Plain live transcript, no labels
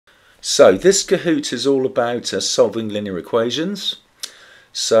So this Kahoot is all about solving linear equations.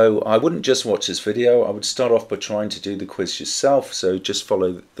 So I wouldn't just watch this video, I would start off by trying to do the quiz yourself, so just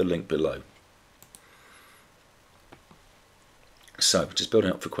follow the link below. So just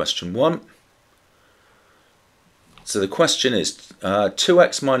building up for question 1. So the question is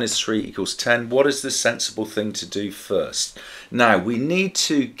 2x minus 3 equals 10. What is the sensible thing to do first? Now we need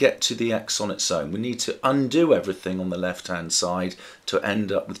to get to the x on its own. We need to undo everything on the left hand side to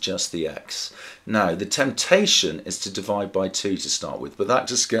end up with just the x. Now the temptation is to divide by 2 to start with, but that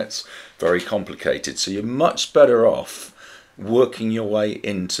just gets very complicated. So you're much better off working your way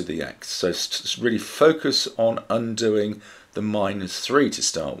into the x. So really focus on undoing the minus 3 to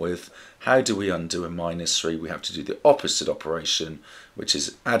start with. How do we undo a minus 3? We have to do the opposite operation, which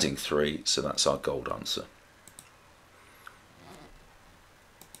is adding 3, so that's our gold answer.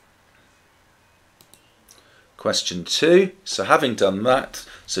 Question 2, so having done that,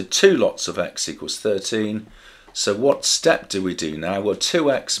 so 2 lots of x equals 13. So what step do we do now? Well,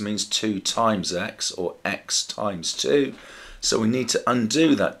 2x means 2 times x, or x times 2. So we need to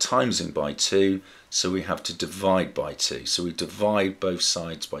undo that timesing by 2, so we have to divide by 2. So we divide both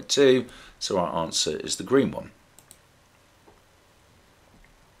sides by 2, so our answer is the green one.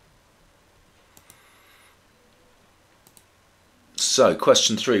 So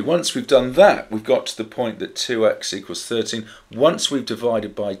question 3, once we've done that, we've got to the point that 2x equals 13. Once we've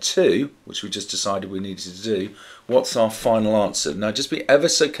divided by 2, which we just decided we needed to do, what's our final answer? Now just be ever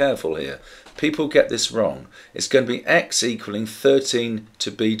so careful here. People get this wrong. It's going to be x equaling 13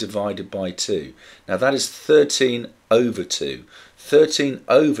 to be divided by 2. Now that is 13 over 2. 13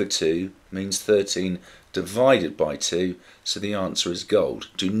 over 2 means 13 divided by 2, so the answer is gold.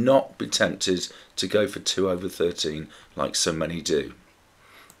 Do not be tempted to go for 2 over 13 like so many do.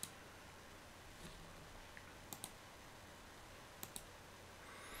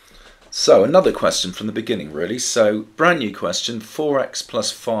 So another question from the beginning really. So brand new question, 4x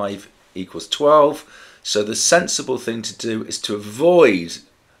plus 5 equals 12. So the sensible thing to do is to avoid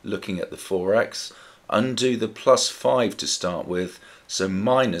looking at the 4x, undo the plus 5 to start with, so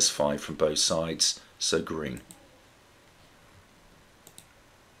minus 5 from both sides, so green.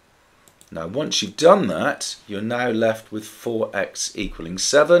 Now once you've done that, you're now left with 4x equaling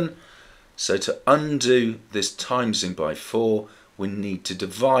 7. So to undo this timesing by 4, we need to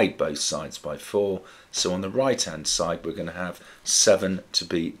divide both sides by 4. So on the right hand side we're going to have 7 to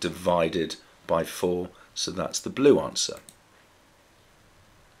be divided by 4. So that's the blue answer.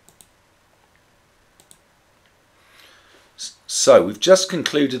 So we've just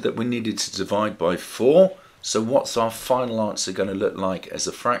concluded that we needed to divide by 4. So what's our final answer going to look like as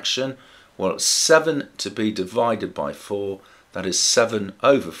a fraction? Well, it's 7 to be divided by 4. That is 7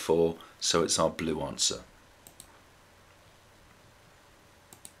 over 4. So it's our blue answer.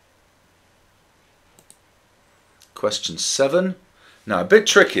 Question 7. Now a bit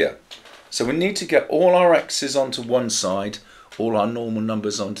trickier. So we need to get all our x's onto one side, all our normal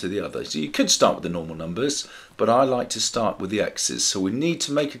numbers onto the other. So you could start with the normal numbers, but I like to start with the x's. So we need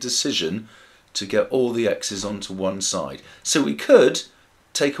to make a decision to get all the x's onto one side. So we could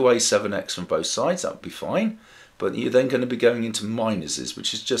take away 7x from both sides, that would be fine. But you're then going to be going into minuses,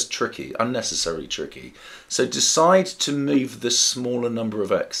 which is just tricky, unnecessarily tricky. So decide to move the smaller number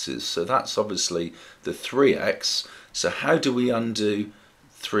of x's. So that's obviously the 3x. So how do we undo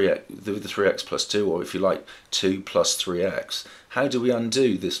the 3x plus 2, or if you like 2 plus 3x? How do we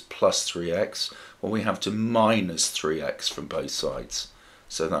undo this plus 3x? Well, we have to minus 3x from both sides.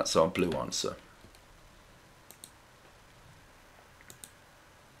 So that's our blue answer.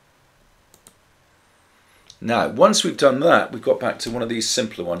 Now, once we've done that, we've got back to one of these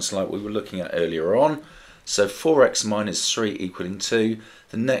simpler ones like we were looking at earlier on. So 4x minus 3 equaling 2.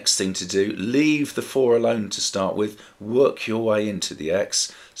 The next thing to do, leave the 4 alone to start with, work your way into the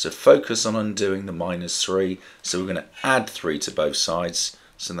x. So focus on undoing the minus 3. So we're going to add 3 to both sides.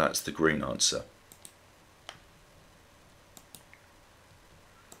 So that's the green answer.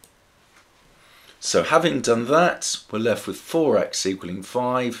 So having done that, we're left with 4x equaling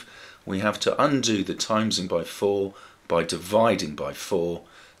 5. We have to undo the timesing by 4 by dividing by 4.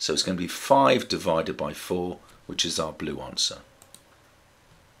 So it's going to be 5 divided by 4, which is our blue answer.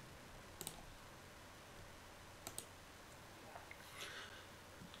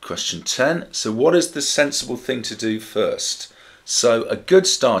 Question 10. So what is the sensible thing to do first? So a good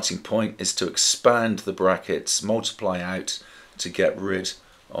starting point is to expand the brackets, multiply out to get rid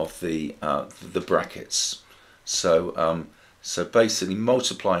of the brackets. So basically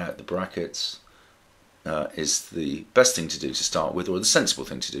multiply out the brackets is the best thing to do to start with, or the sensible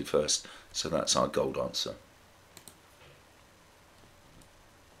thing to do first. So that's our gold answer.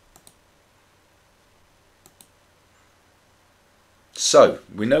 So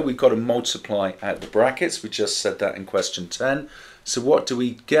we know we've got to multiply out the brackets. We just said that in question 10. So what do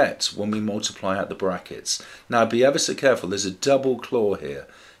we get when we multiply out the brackets? Now be ever so careful, there's a double claw here.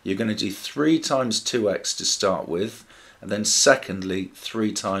 You're going to do 3 times 2x to start with, and then secondly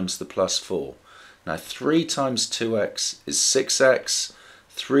 3 times the plus 4. Now 3 times 2x is 6x,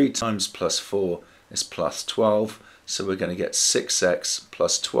 3 times plus 4 is plus 12, so we're going to get 6x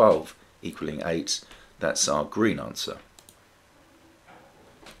plus 12 equaling 8. That's our green answer.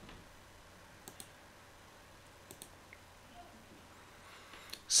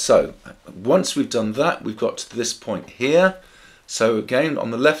 So once we've done that, we've got to this point here. So again,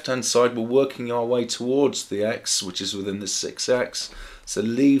 on the left hand side, we're working our way towards the x, which is within the 6x. So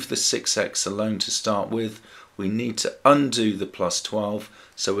leave the 6x alone to start with. We need to undo the plus 12,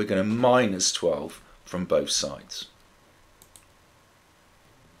 so we're going to minus 12 from both sides.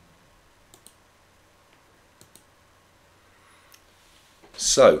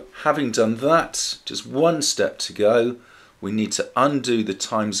 So having done that, just one step to go. We need to undo the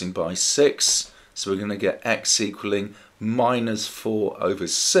timesing by 6, so we're going to get x equaling minus 4 over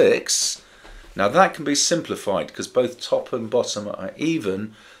 6. Now that can be simplified because both top and bottom are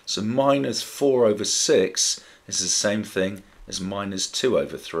even, so minus 4 over 6 is the same thing as minus 2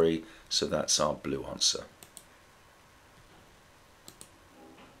 over 3, so that's our blue answer.